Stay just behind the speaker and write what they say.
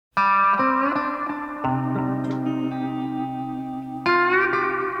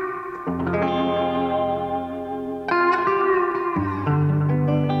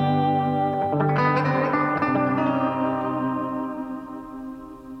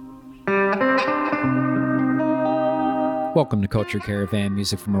Welcome to Culture Caravan,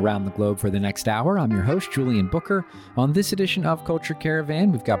 music from around the globe for the next hour. I'm your host, Julian Booker. On this edition of Culture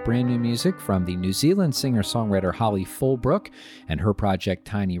Caravan, we've got brand new music from the New Zealand singer-songwriter Holly Fullbrook and her project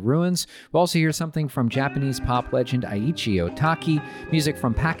Tiny Ruins. We'll also hear something from Japanese pop legend Aichi Otaki, music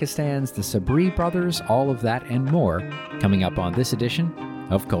from Pakistan's the Sabri Brothers, all of that and more coming up on this edition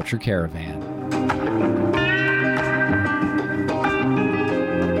of Culture Caravan.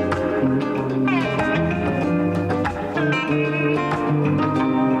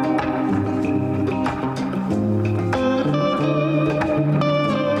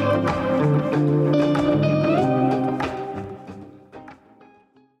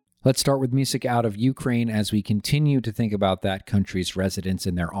 Let's start with music out of Ukraine as we continue to think about that country's residents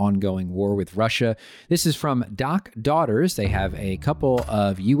and their ongoing war with Russia. This is from Doc Daughters. They have a couple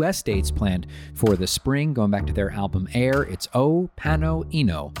of U.S. dates planned for the spring, going back to their album Air. It's O Pano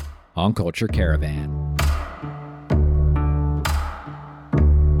Ino on Culture Caravan.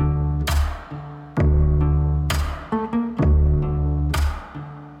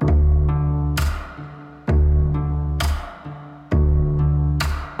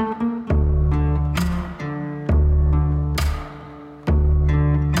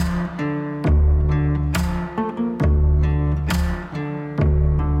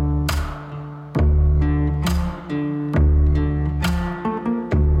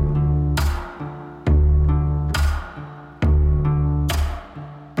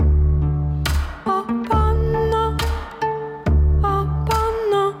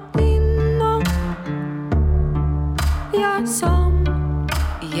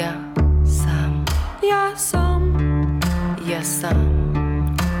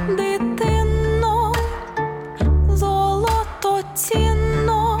 Дитино, золотоцінно,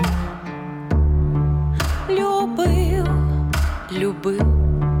 любив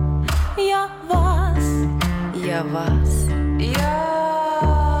я вас,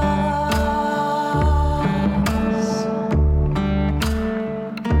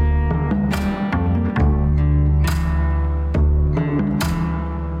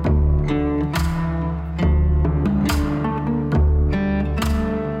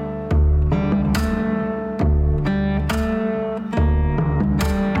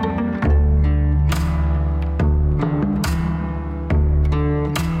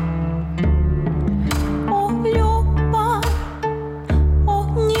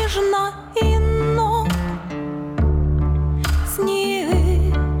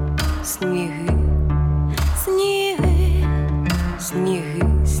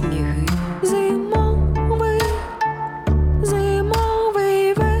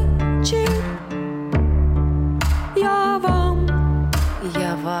 зимовий вечір, я вам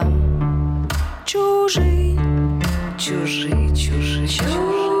чужий.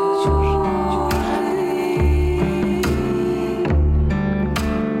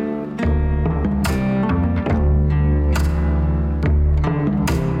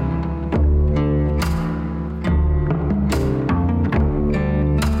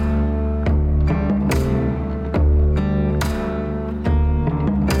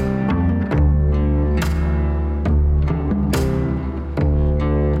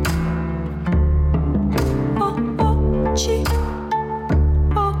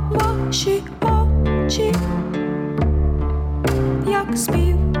 Ваші очі,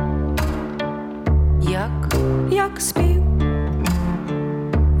 як спів,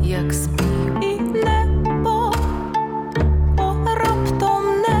 як спів, і небо, о, раптом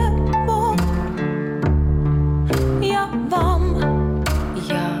небо, я вам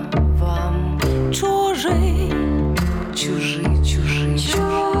чужий.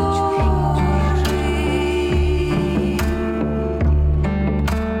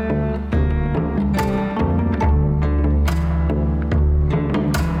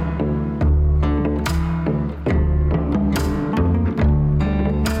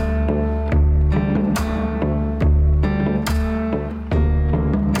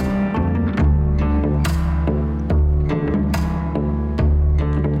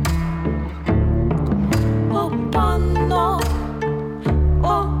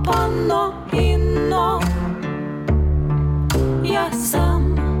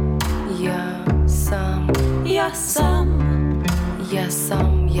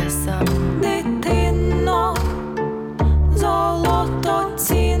 Я сам, дитино,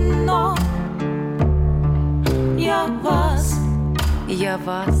 золотоцінно, я вас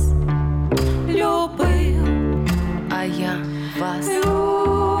любив, а я вас любив.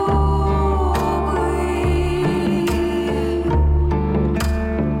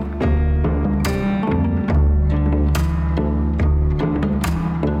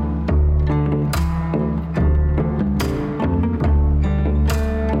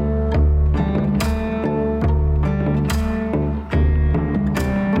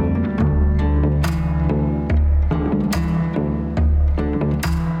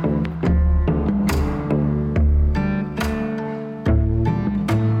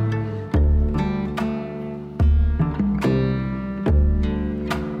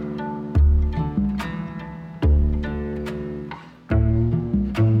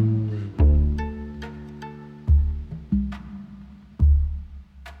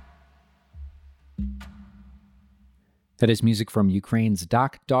 That is music from Ukraine's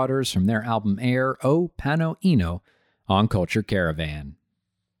Dak Daughters from their album Air, O Pano Ino, on Culture Caravan.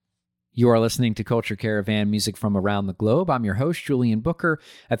 You are listening to Culture Caravan, music from around the globe. I'm your host, Julian Booker.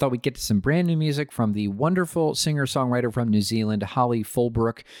 I thought we'd get to some brand new music from the wonderful singer-songwriter from New Zealand, Holly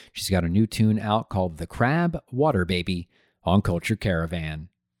Fullbrook. She's got a new tune out called The Crab Water Baby on Culture Caravan.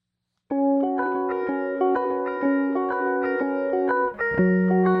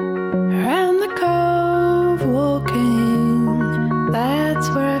 Around the cove walking, that's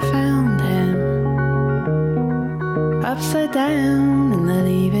where I found him. Upside down in the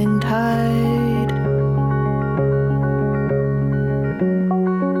leaving tide,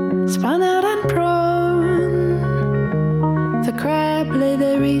 spun out and prone, the crab lay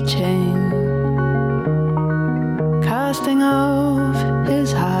there reaching, casting off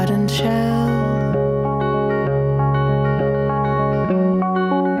his hardened shell.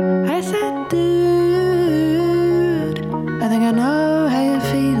 I said, dude, I think I know how you're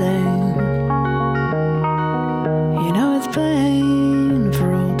feeling. You know it's plain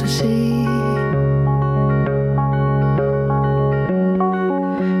for all to see.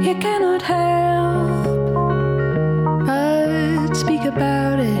 You cannot help but speak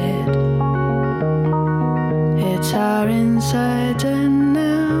about it. It's our insides and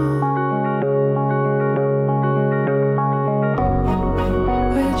now.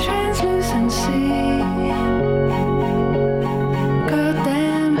 With translucency,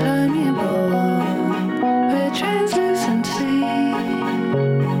 goddamn permeable. With translucency,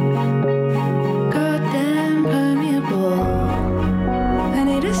 goddamn permeable. I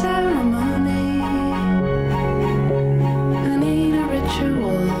need a ceremony, I need a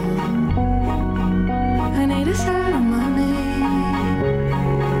ritual, I need a ceremony,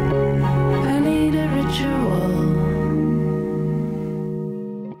 I need a ritual.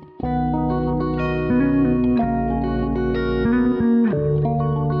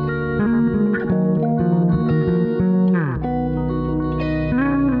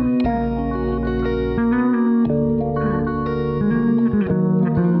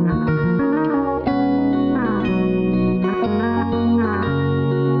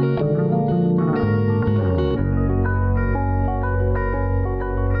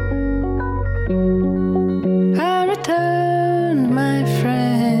 I returned, my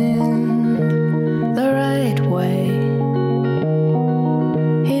friend, the right way.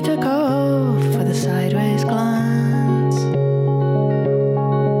 He took off with a sideways glance.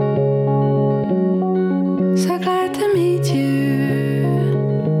 So glad to meet you,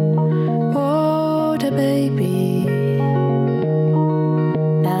 water baby.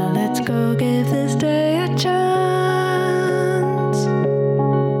 Now let's go give this day a chance.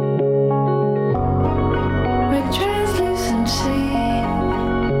 With translucency,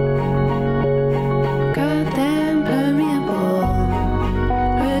 goddamn permeable.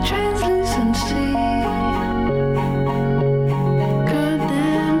 With translucency,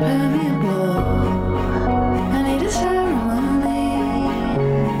 goddamn permeable. I need a ceremony,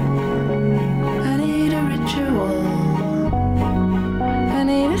 I need a ritual, I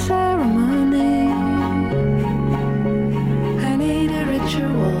need a ceremony, I need a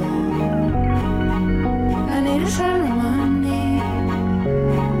ritual, I need a ceremony,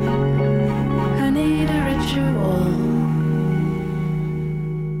 I need a ritual.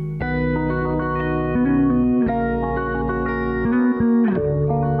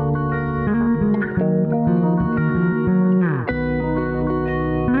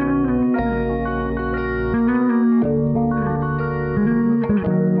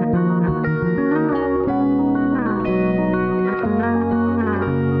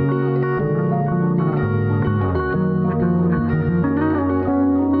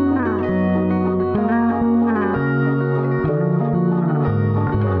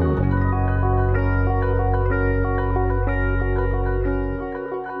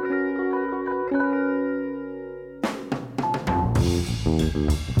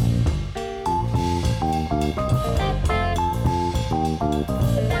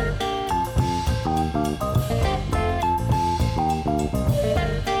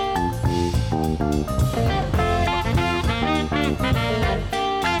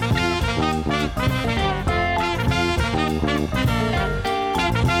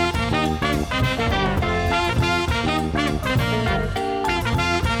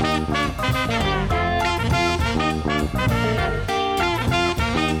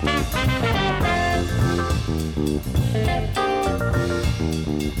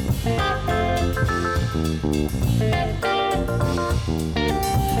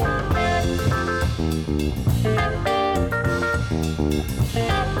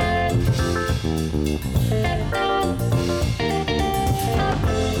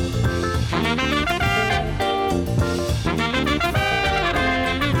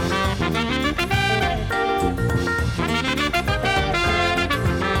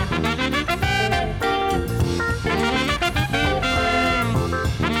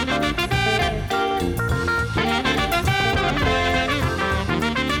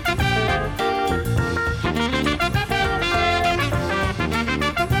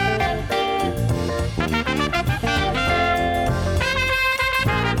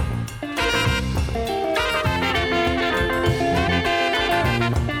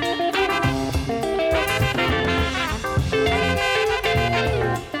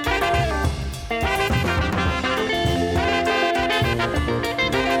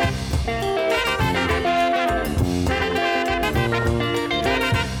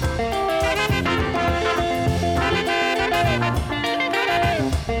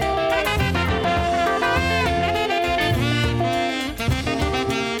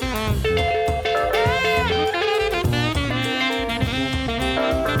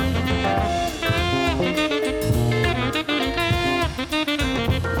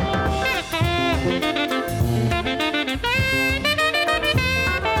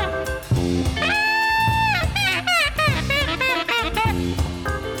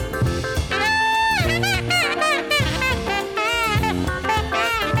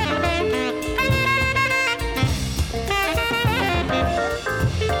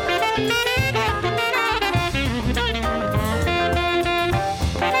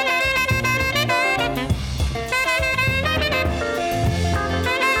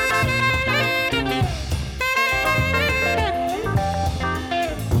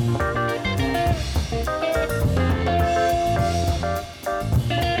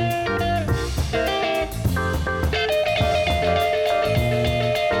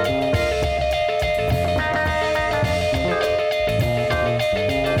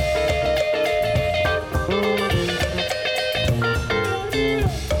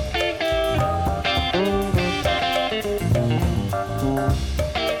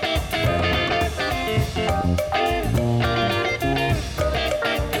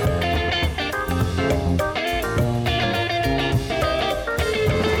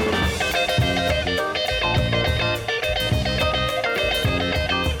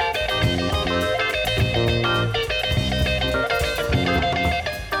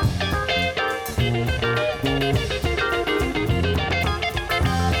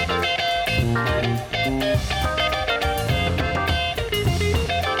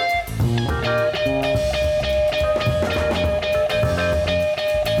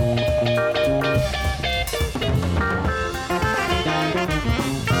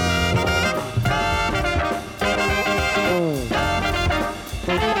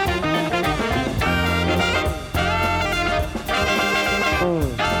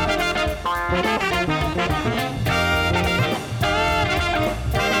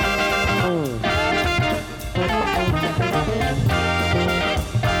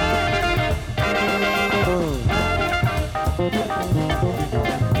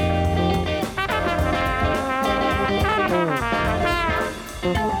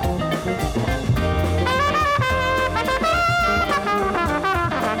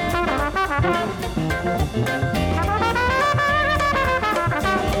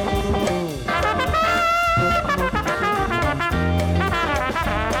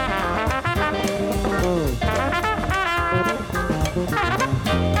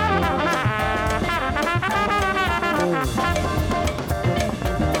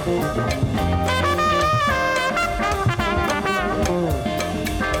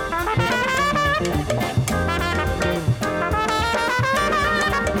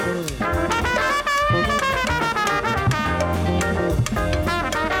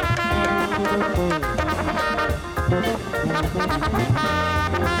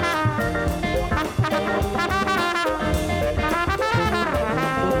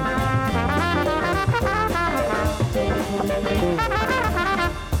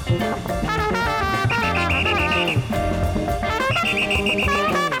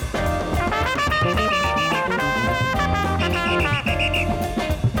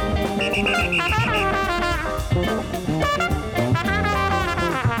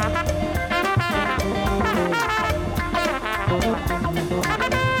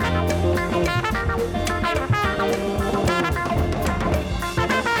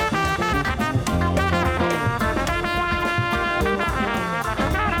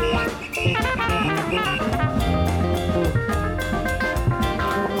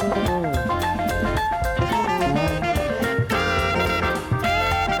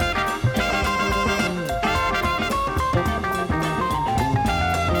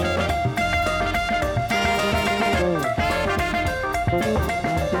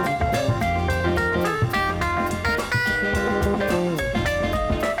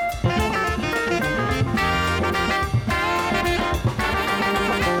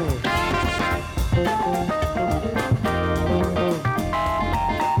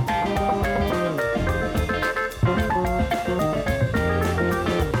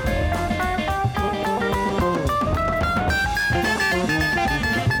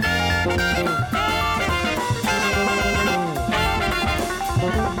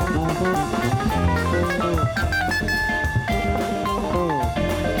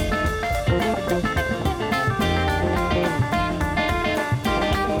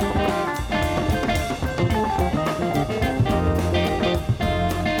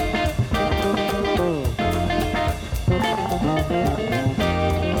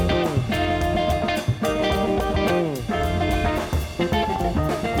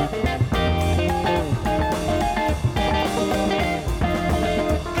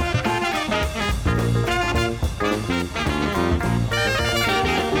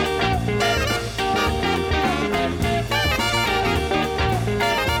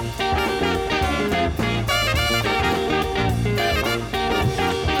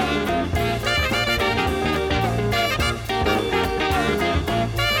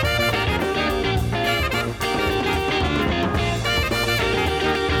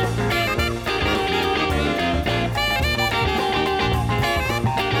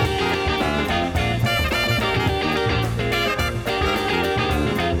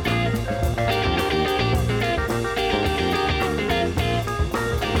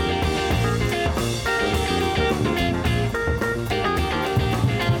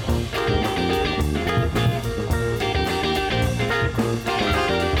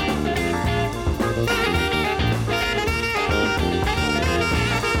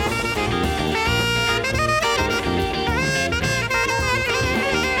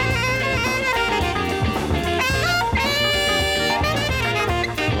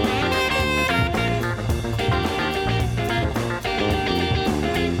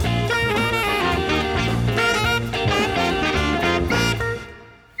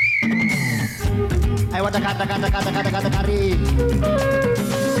 Kata kari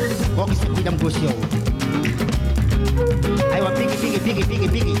Koki sepidam gosyo Aywa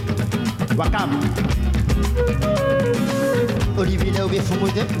pigi Wakam Olivier Léo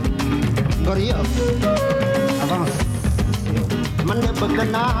Fumude Gorio Avance Man de bëgg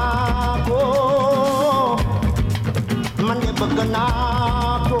naa ko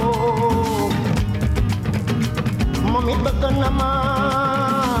moom it bëgg na ma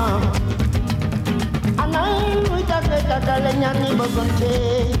Tatale ñaar ñi bëggante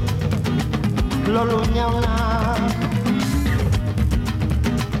loolu ñaaw na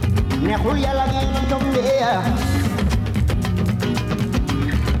neexul yàlla gi ñu tombe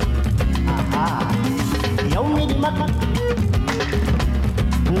yow mi di mag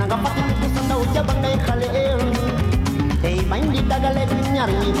na nga fàttaliku sa ndaw ja ba ngay xale tey bañ di dagale ñaar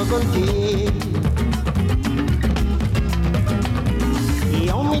ñi bëggante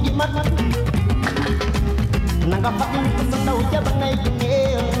mat nanga fatin sa ndaw ja ba ngay gunge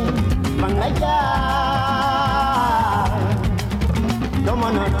ba ngay jaar do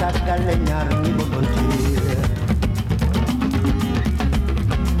mën a tàggale ñaar ñi bëggante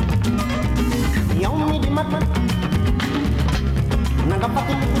yow mi di mat nanga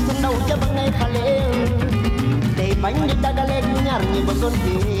fatin sa ndaw ja ba ngay xale day bañ di tàggale ñaar ñi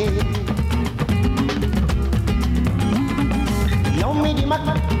bëggante yow mi di mat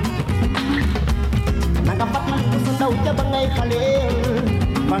nanga fàttali ko sa ndaw ja ba ngay xale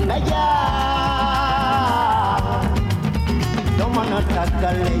ba nga jaar doo mën a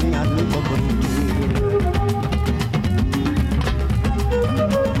tàggale ñaar ñi bëggante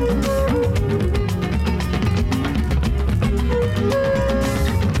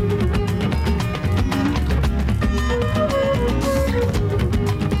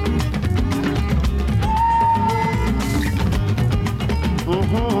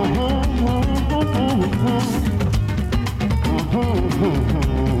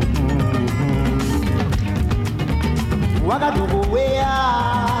Wagadugu wea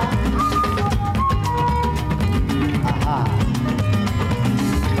aha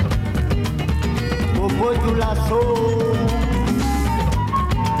Obojula so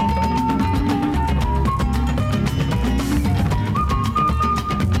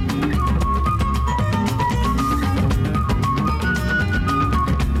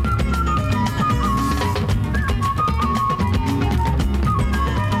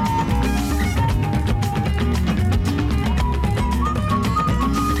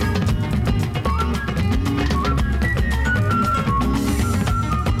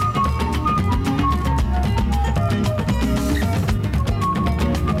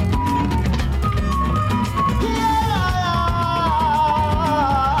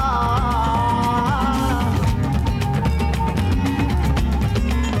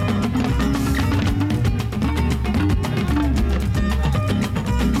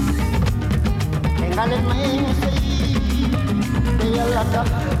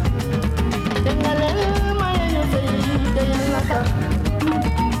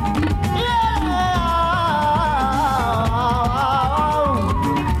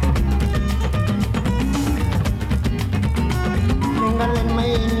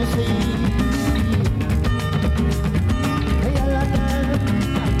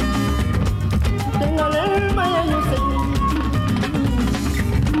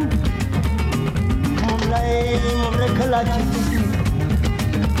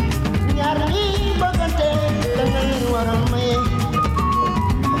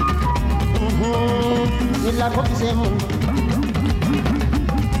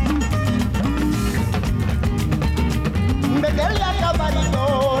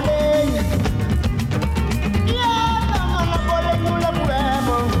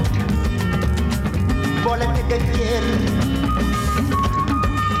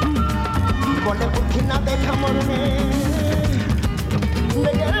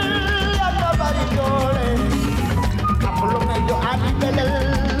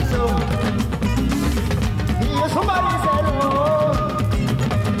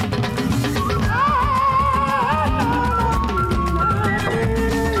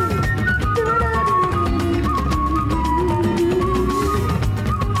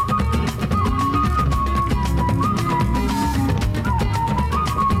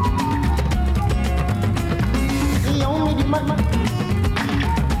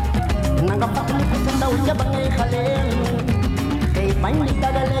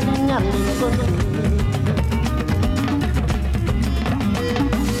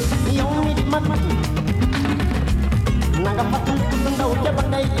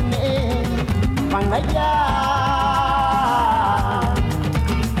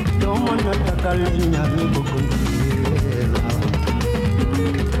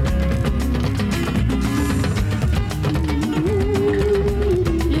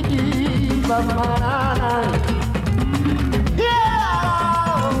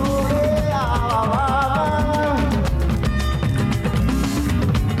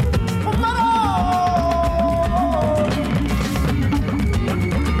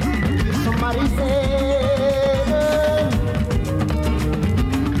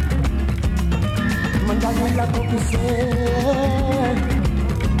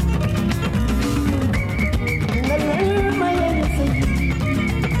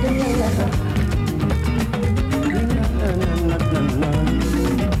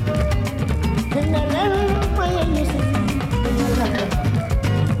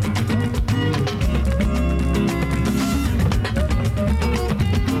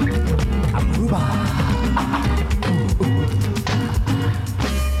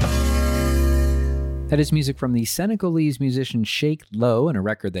That is music from the Senegalese musician Sheikh Lo and a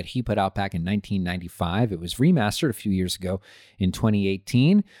record that he put out back in 1995. It was remastered a few years ago in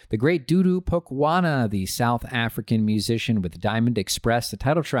 2018. The great Dudu Pokwana, the South African musician with Diamond Express, the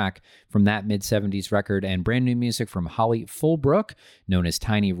title track from that mid-70s record, and brand new music from Holly Fullbrook, known as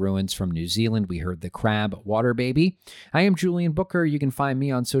Tiny Ruins from New Zealand. We heard The Crab Water Baby. I am Julian Booker. You can find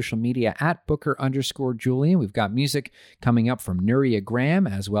me on social media at Booker_Julian. We've got music coming up from Nuria Graham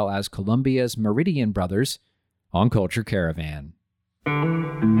as well as Colombia's Meridian Brothers on Culture Caravan.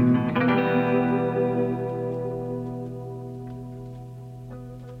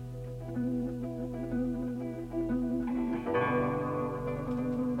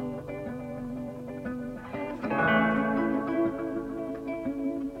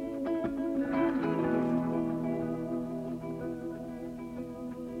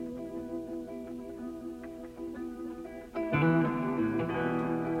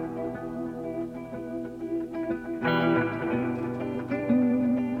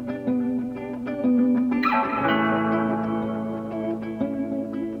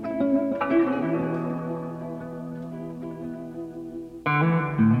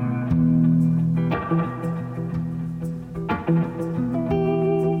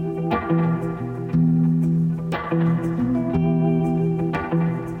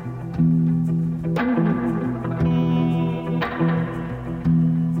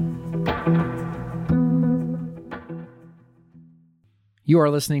 You are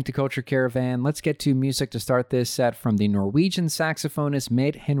listening to Culture Caravan. Let's get to music to start this set from the Norwegian saxophonist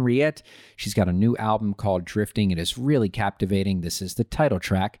Mette Henriette. She's got a new album called Drifting. It is really captivating. This is the title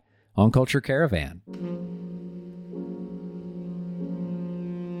track on Culture Caravan.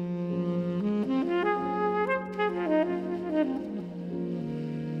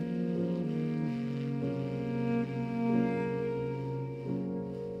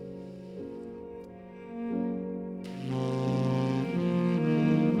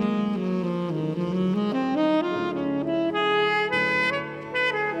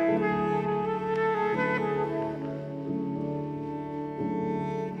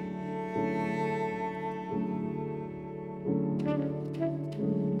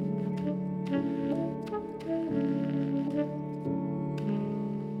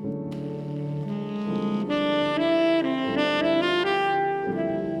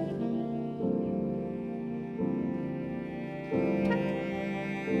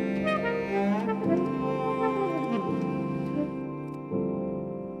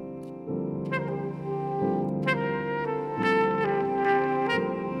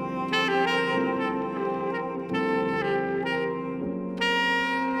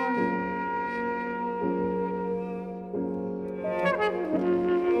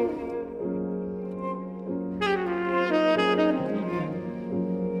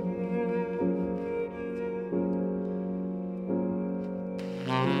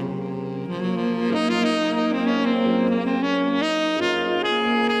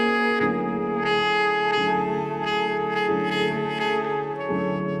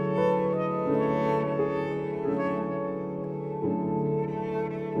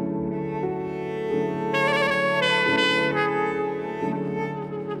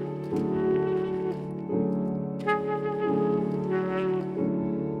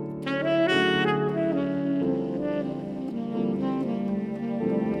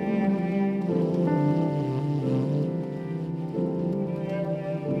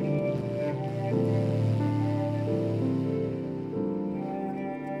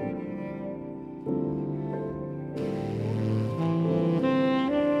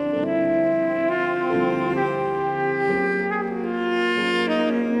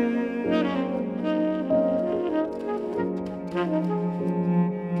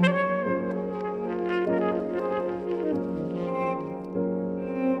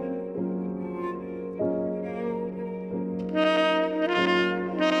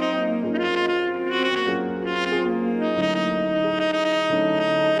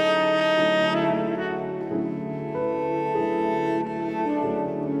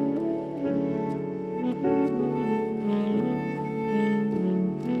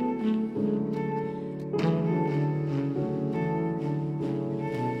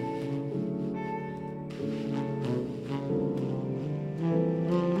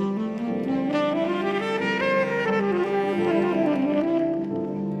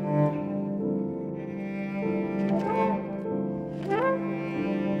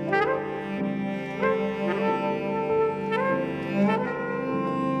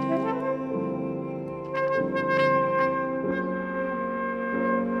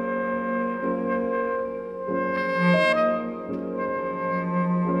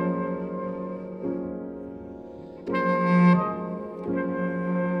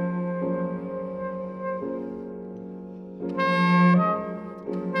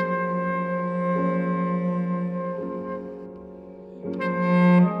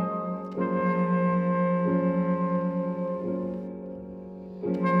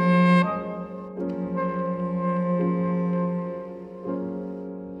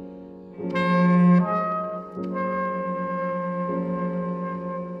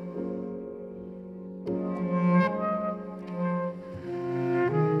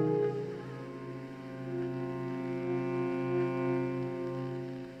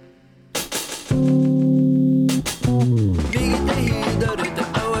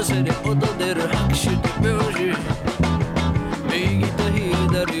 せで踊れる拍手で拍子右と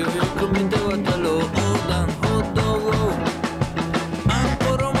左をよく見て渡ろう横断歩道をアン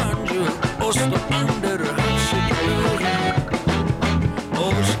コロまんじゅう押すと編んでる拍手で拍子お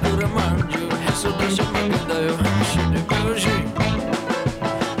しくらまんじゅうへそ出し負けだよ拍手で拍子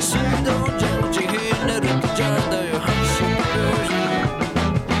水道蛇口ひねるとジャーだよ拍手で拍子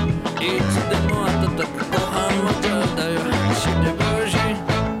いつでも温かくご飯はジャーだよ拍手で拍子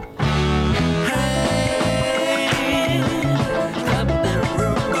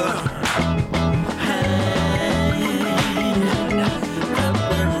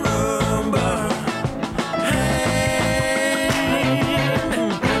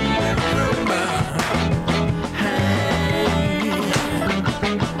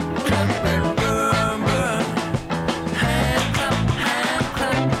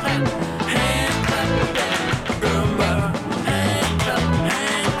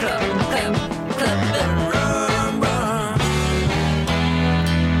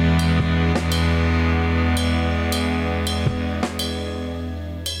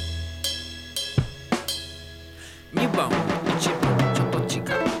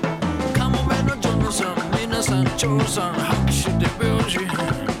長さん拍手で拍子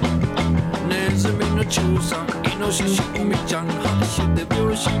ネズミの中さんイノシシおみちゃん拍手で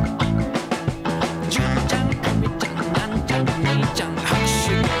拍子じゅんちゃんおみちゃんなんちゃん兄ちゃん拍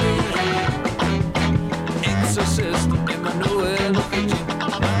手で拍子エクソシストエマヌエル夫人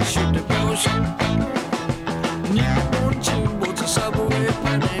拍手で拍子日本沈没サブウェイ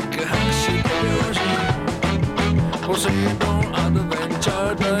パニック拍手で拍子ポセイドンアドベンチャ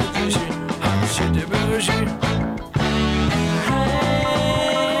ー大地震拍手で拍子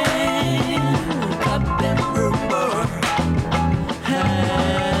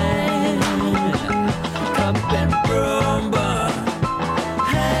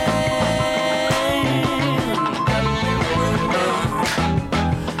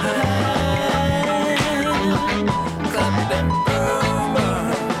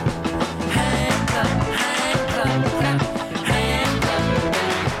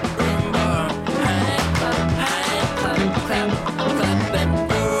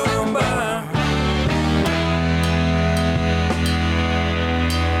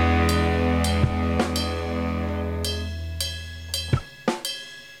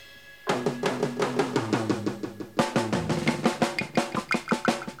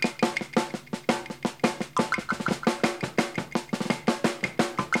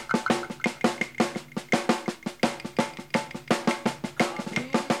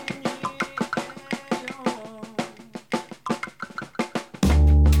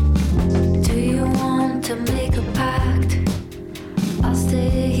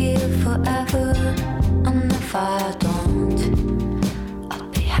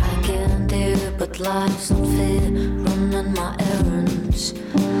Life's unfair, running my errands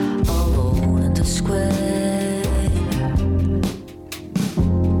alone in the square.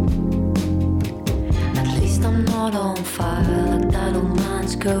 At least I'm not on fire like that old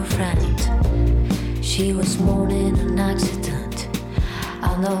man's girlfriend. She was born in an accident,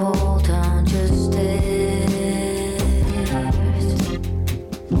 and the whole town just stares.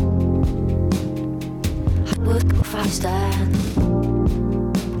 What if I stand?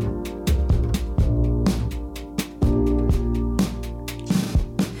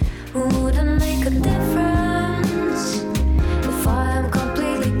 Wouldn't make a difference if I am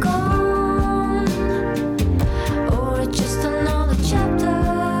completely gone, or just another chapter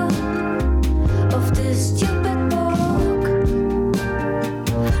of this stupid book.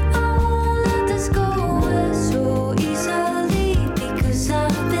 I won't let this go away so easily because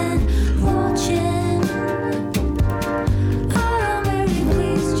I've been watching. I am very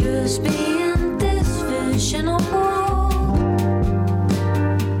pleased just being this vision of war.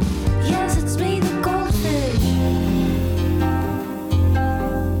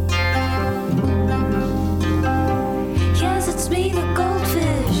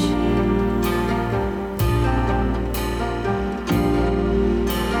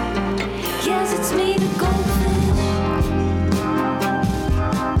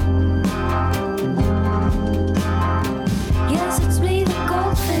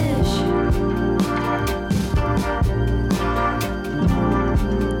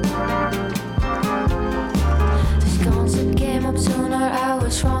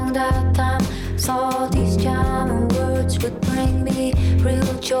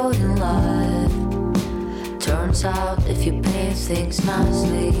 Joy in life. Turns out if you paint things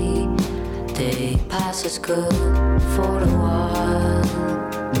nicely, they pass as good for a while.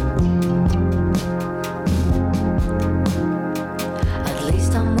 At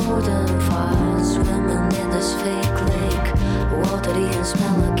least I'm more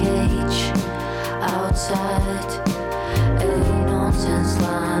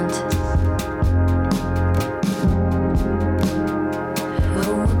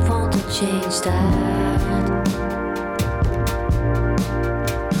change that.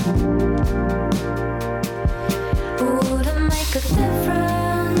 Would it make a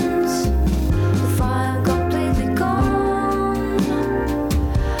difference if I'm completely gone?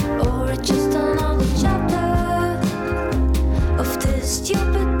 Or it's just another chapter of this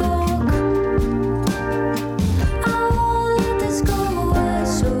stupid book? I won't let this go away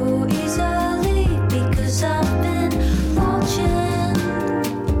so easily, because I've been watching.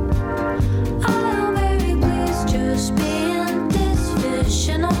 I am very pleased just being this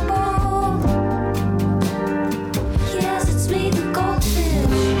vision of both. Yes, it's me, the goldfish.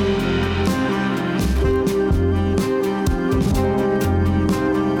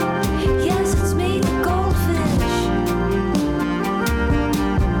 Yes, it's me, the goldfish.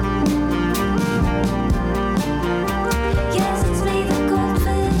 Yes, it's me, the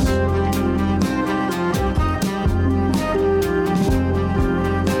goldfish.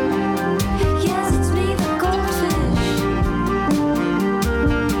 Yes, it's me, the goldfish.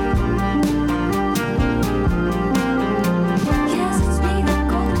 Yes, it's me, the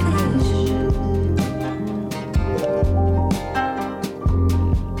goldfish.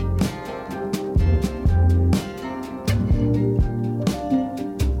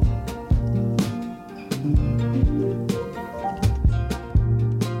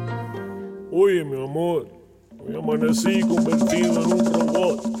 Oye, mi amor, hoy amanecí convertido en un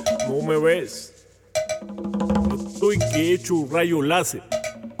robot. ¿No me ves? Estoy que he hecho un rayo láser.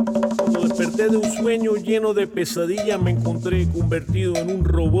 Cuando desperté de un sueño lleno de pesadillas, me encontré convertido en un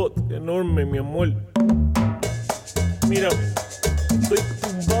robot enorme, mi amor. Mírame, estoy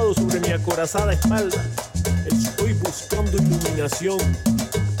tumbado sobre mi acorazada espalda. Estoy buscando iluminación.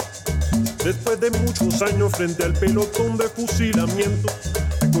 Después de muchos años frente al pelotón de fusilamiento,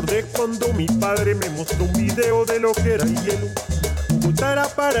 recordé cuando mi padre me mostró un video de lo que era el hielo. Bogotá era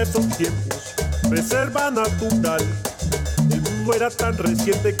para esos tiempos reserva natural. El mundo era tan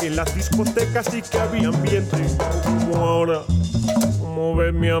reciente que en las discotecas sí que había ambiente. Como ahora, como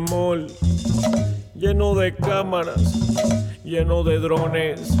ves mi amor, lleno de cámaras, lleno de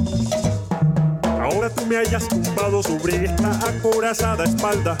drones. Ahora tú me hayas tumbado sobre esta acorazada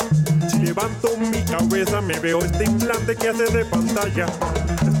espalda. Si levanto mi cabeza me veo este implante que hace de pantalla.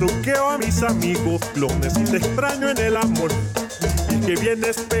 Estoqueo a mis amigos clones y te extraño en el amor. Y el que viene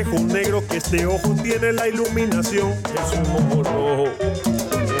espejo negro, que este ojo tiene la iluminación. Es un ojo rojo,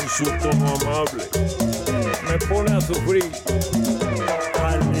 en su tono amable, me pone a sufrir.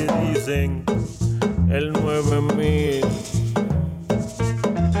 Me dicen el 9000.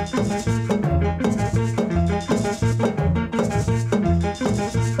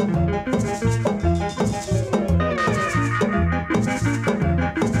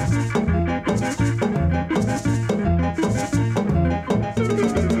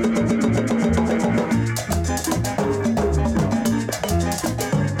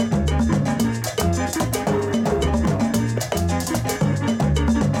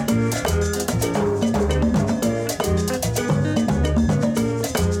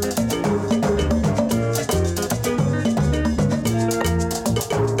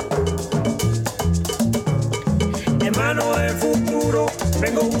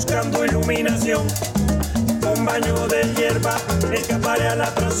 Buscando iluminación, un baño de hierba, escaparé a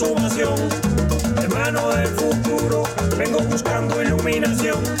la transformación. Hermano del futuro, vengo buscando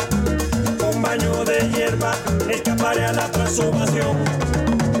iluminación, un baño de hierba, escaparé a la transformación.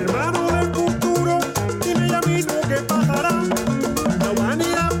 Hermano del futuro, dime ya mismo qué pasará. La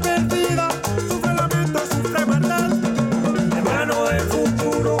humanidad perdida, sufre lamento, sufre maldad. Hermano del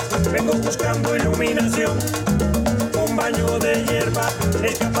futuro, vengo buscando iluminación, un baño de hierba,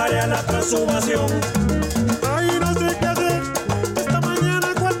 escaparé a la transformación. Ay, no sé qué hacer. Esta mañana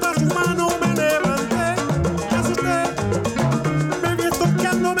cuando a su mano me levanté, me asusté, me vi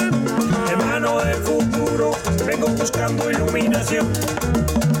estoqueándome. Hermano del futuro, vengo buscando iluminación,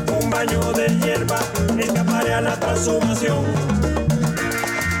 un baño de hierba, escaparé a la transformación.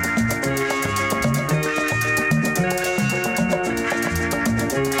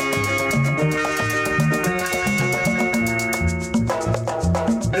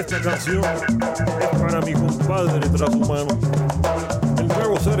 Esta canción es para mi compadre transhumano, el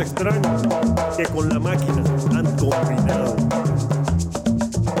nuevo ser extraño que con la máquina han combinado.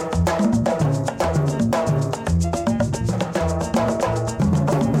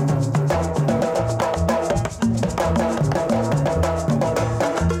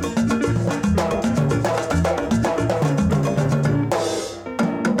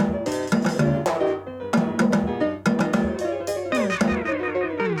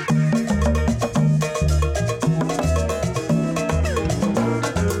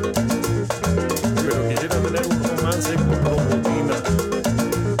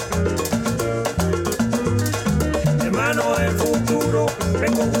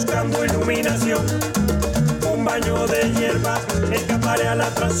 a la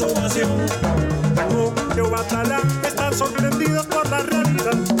transformación. Tango de Obatalá, están sorprendidos por la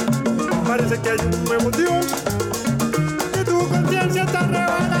realidad. Parece que hay un nuevo Dios, que tu conciencia está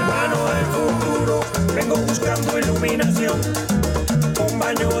arrebata. Hermano del futuro, vengo buscando iluminación. Un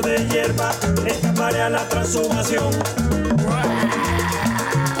baño de hierba, escaparé a la transformación.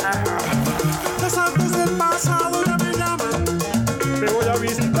 Los santos del pasado ya me llaman. Me voy a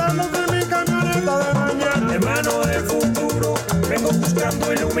visitarlos en mi camioneta de mañana. Hermano del futuro, vengo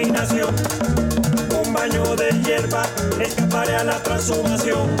buscando iluminación. Un baño de hierba, escaparé a la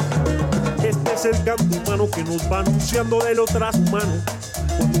transformación. Este es el canto humano que nos va anunciando de lo transhumano.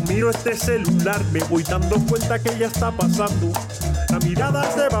 Cuando miro este celular me voy dando cuenta que ya está pasando. La mirada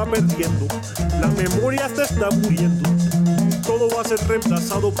se va perdiendo, la memoria se está muriendo. Todo va a ser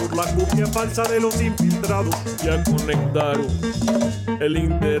reemplazado por la copia falsa de los infiltrados. Ya conectaron el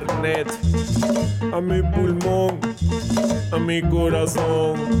internet a mi pulmón, a mi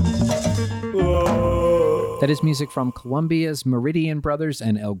corazón. That is music from Colombia's Meridian Brothers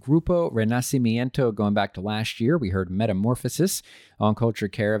and El Grupo Renacimiento. Going back to last year, we heard Metamorphosis on Culture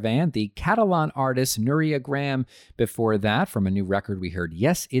Caravan. The Catalan artist Nuria Graham before that. From a new record, we heard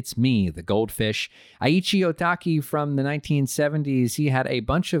Yes, It's Me, The Goldfish. Aichi Otaki from the 1970s. He had a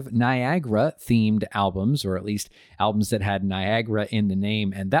bunch of Niagara-themed albums, or at least albums that had Niagara in the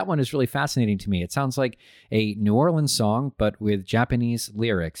name. And that one is really fascinating to me. It sounds like a New Orleans song, but with Japanese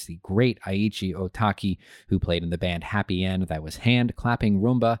lyrics. The great Aichi Otaki, who played in the band Happy End. That was hand-clapping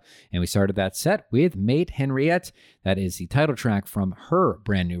rumba. And we started that set with Mate Henriette. That is the title track from her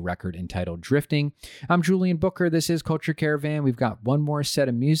brand new record entitled Drifting. I'm Julian Booker. This is Culture Caravan. We've got one more set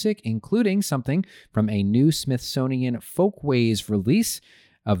of music, including something from a new Smithsonian Folkways release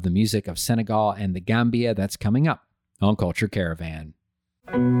of the music of Senegal and the Gambia. That's coming up on Culture Caravan.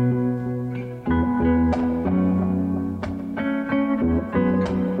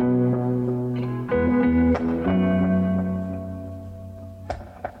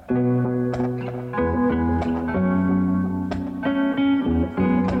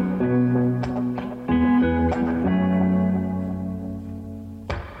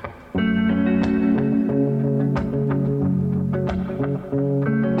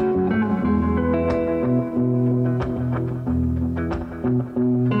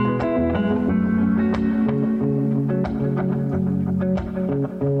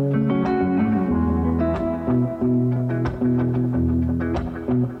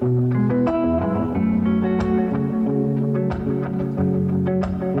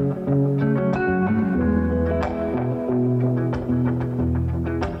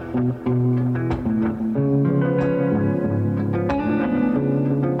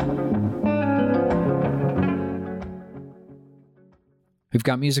 We've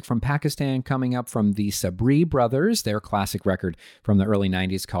got music from Pakistan coming up from the Sabri Brothers, their classic record from the early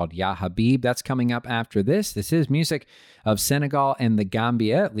 90s called Ya Habib. That's coming up after this. This is music of Senegal and the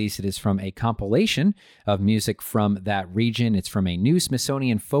Gambia. At least it is from a compilation of music from that region. It's from a new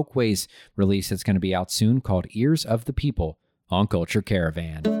Smithsonian Folkways release that's going to be out soon called Ears of the People on Culture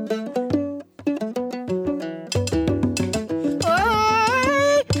Caravan.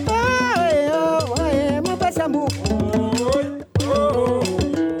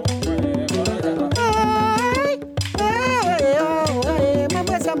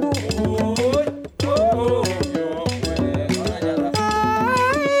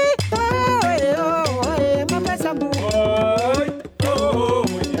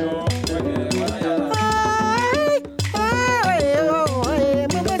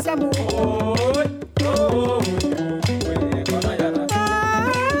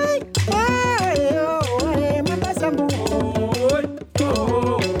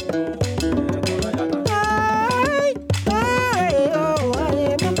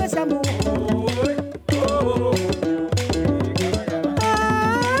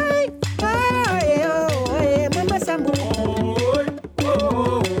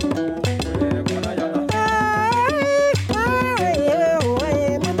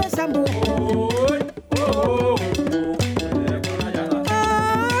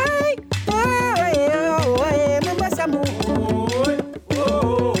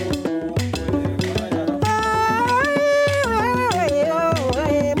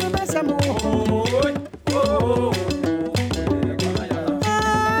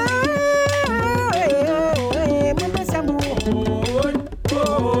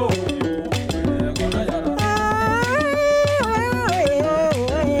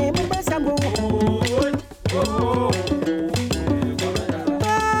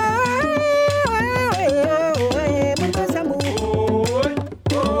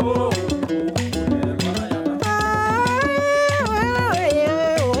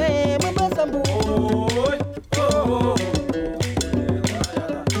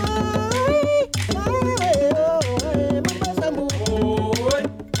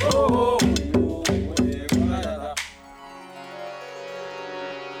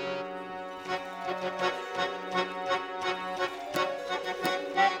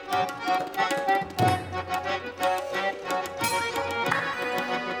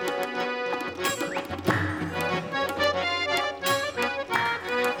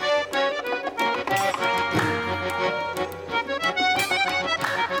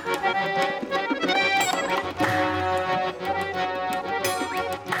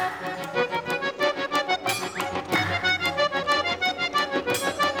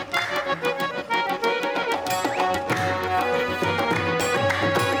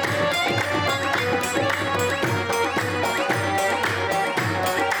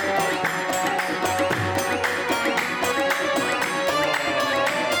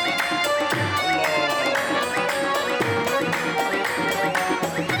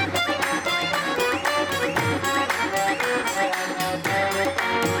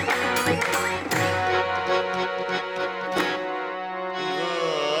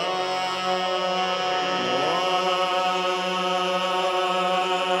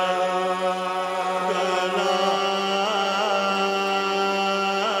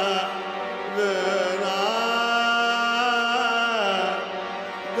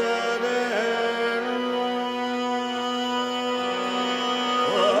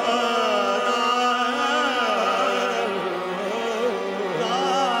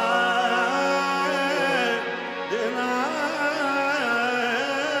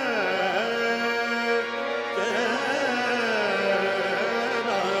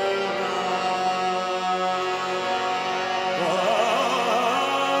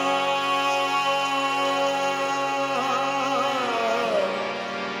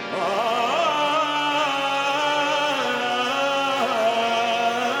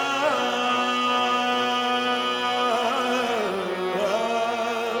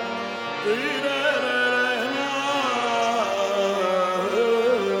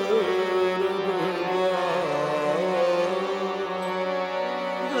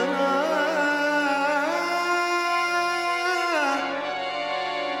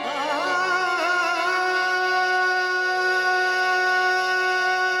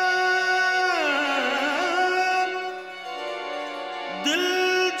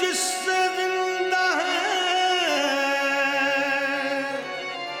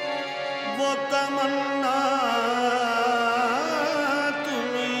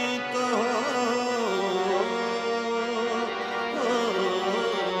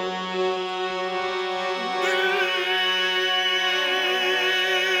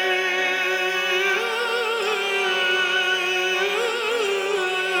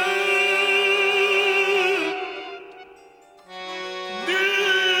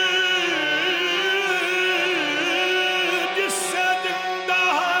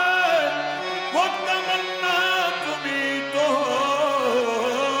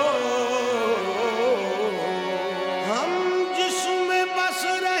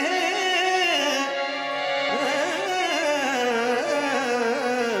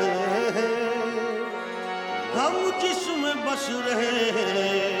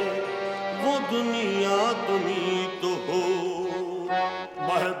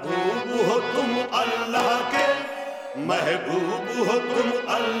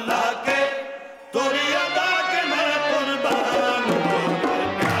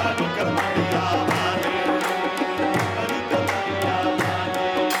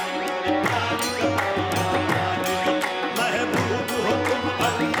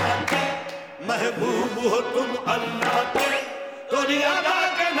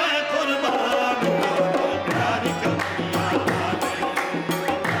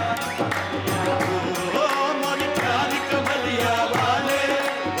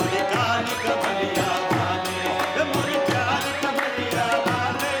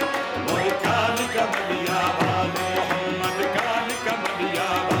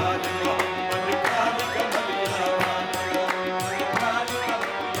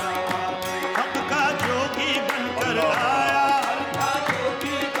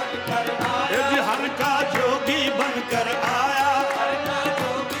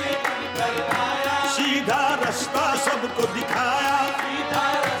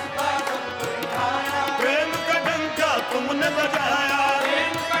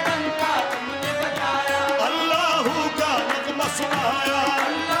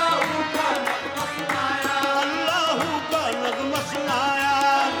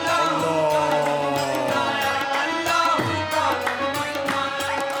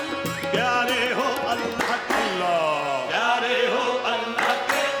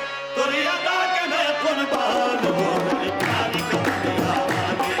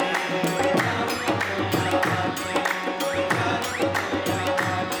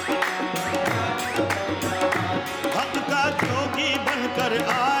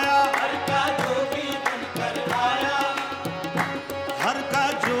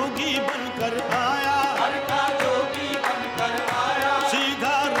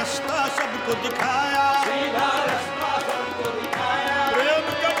 सबको दिखाया, सीधा रास्ता सबको दिखाया, प्रेम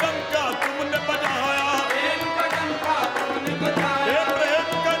का डंका तुमने बजाया, प्रेम का डंका तुमने बजाया, प्रेम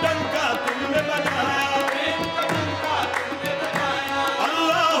का डंका तुमने बजाया, प्रेम का डंका तुमने बजाया,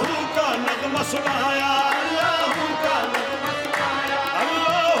 अल्लाह का नगमा सुनाया, अल्लाह का नगमा सुनाया,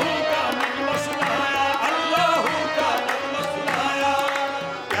 अल्लाह का नगमा सुनाया, अल्लाह का नगमा सुनाया।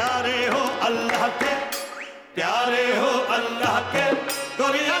 प्यारे हो अल्लाह के, प्यारे हो अल्लाह के,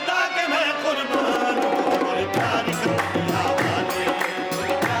 गोरी अदा के मैं कुर्बान हूँ, मोरी प्यारी कमलिया वाले,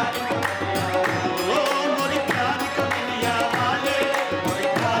 मोरी प्यारी कमलिया वाले, ओ मोरी प्यारी कमलिया वाले, मोरी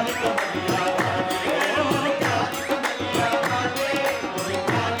प्यारी कमलिया वाले, मोरी प्यारी कमलिया वाले, मोरी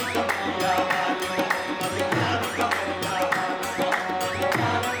प्यारी कमलिया वाले, मोरी प्यारी कमलिया वाले,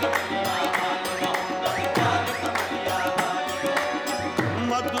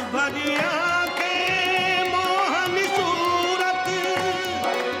 मधुबनिया के मोहनी सूरत,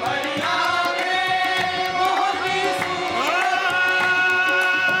 मधुबनिया के मोहनी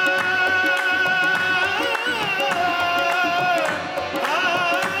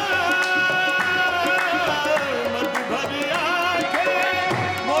मधुबनिया के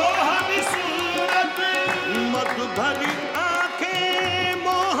मोहनी सूरत, मधुबनी आंखें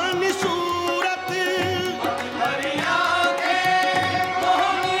मोहनी सूरत, मधुबनिया के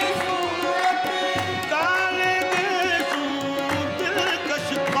मोहनी सूरत, काले देशू दिलकश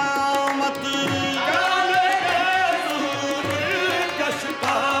कामत, काले देशू दिलकश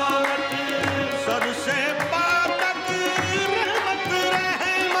कामत, सर से पार तक रहमत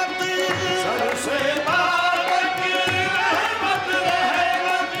रहमत, सर से पार तक रहमत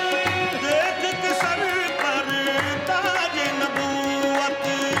रहमत, देख के सर पर ताज नबूवत,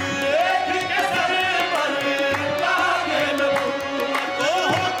 देख के सर पर ताज नबूवत,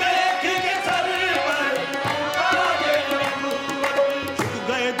 ओह देख के सर पर ताज नबूवत। झुक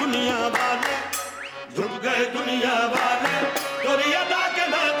गए दुनिया वाले, झुक गए दुनिया वाले, तोरी अदा के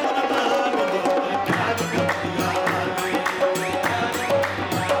मैं कुर्बान हूँ, मोरी प्यारी कमलिया वाले, मोरी प्यारी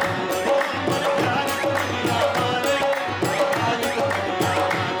कमलिया वाले, मोरी प्यारी कमलिया वाले,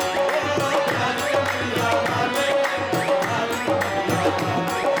 मोरी प्यारी कमलिया वाले, मोरी प्यारी कमलिया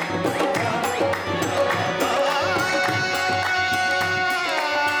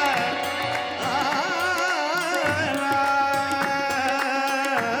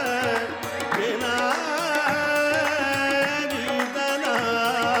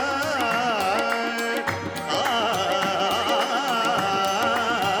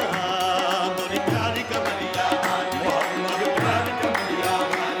मोरी प्यारी कमलिया मोहम्मद प्यारी कमलिया मोहम्मद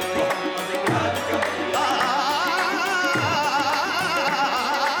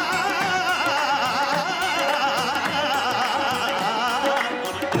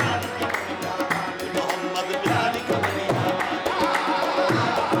प्यारी कमलिया मोहम्मद प्यारी कमलिया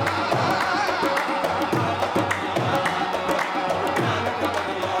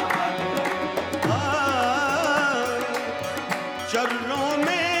चरणों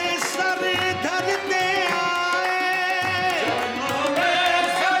में सर धरते आए, चरणों में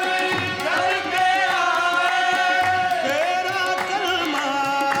सर धरते आए, तेरा कलमा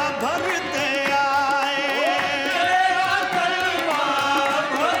भरते आए, तेरा कलमा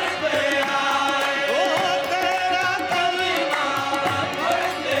भरते आए, ओ तेरा कलमा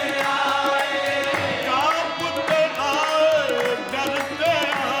भरते आए, कांपते आए डरते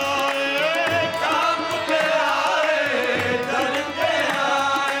आए, कांपते आए डरते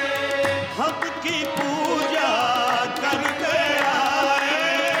आए, हक की पूजा करते आए,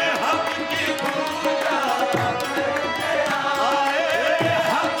 हक की पूजा करते आए,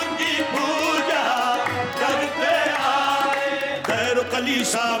 हक की पूजा करते आए। दैरो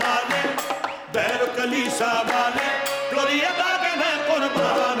कलीसा वाले, दैरो कलीसा वाले, तोरी अदा के मैं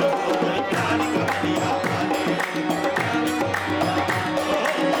कुर्बान हूँ, मोरी प्यारी कमलिया वाले, मोरी प्यारी कमलिया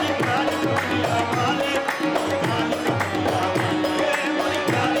वाले, मोरी प्यारी कमलिया वाले, मोरी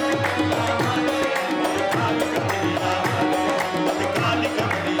प्यारी कमलिया वाले, मोरी प्यारी कमलिया वाले, मोहम्मद काली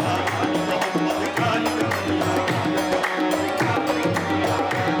कमलिया वाले, मोहम्मद काली कमलिया वाले।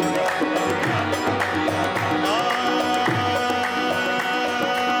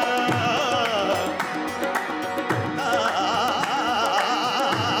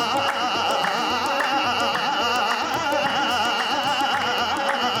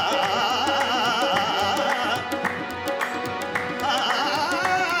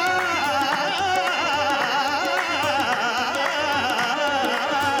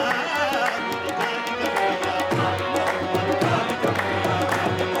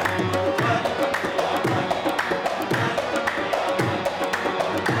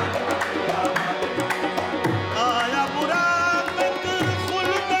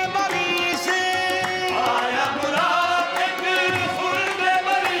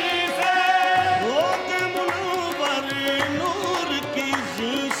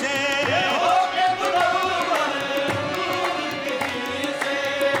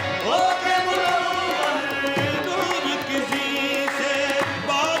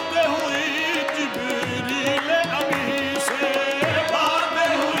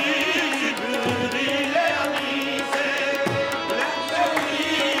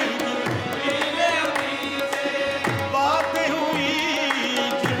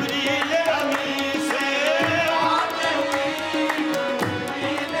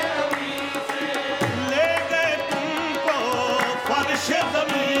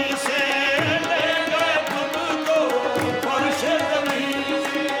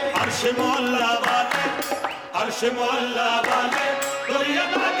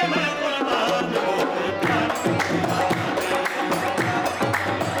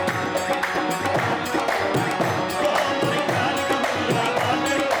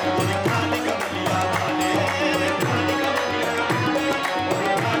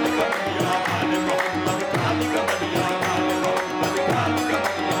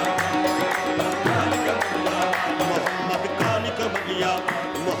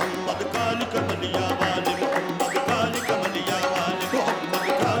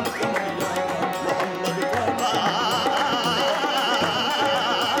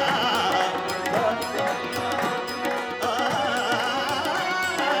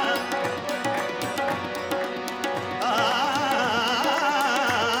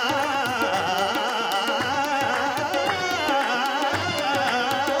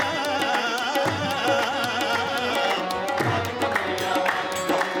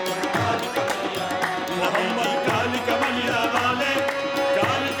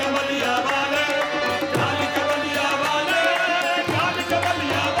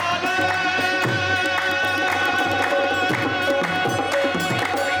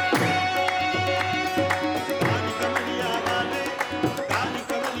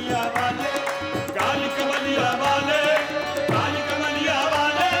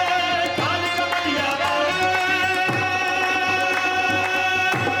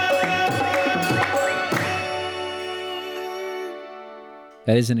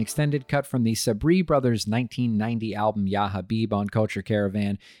 That is an extended cut from the Sabri Brothers' 1990 album Ya Habib on Culture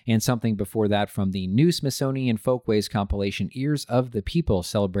Caravan, and something before that from the new Smithsonian Folkways compilation Ears of the People,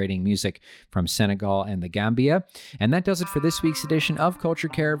 celebrating music from Senegal and the Gambia. And that does it for this week's edition of Culture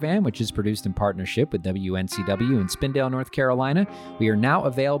Caravan, which is produced in partnership with WNCW in Spindale, North Carolina. We are now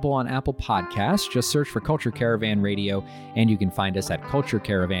available on Apple Podcasts. Just search for Culture Caravan Radio, and you can find us at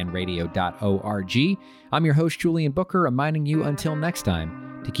culturecaravanradio.org. I'm your host, Julian Booker, reminding you until next time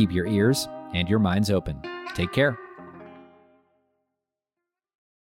to keep your ears and your minds open. Take care.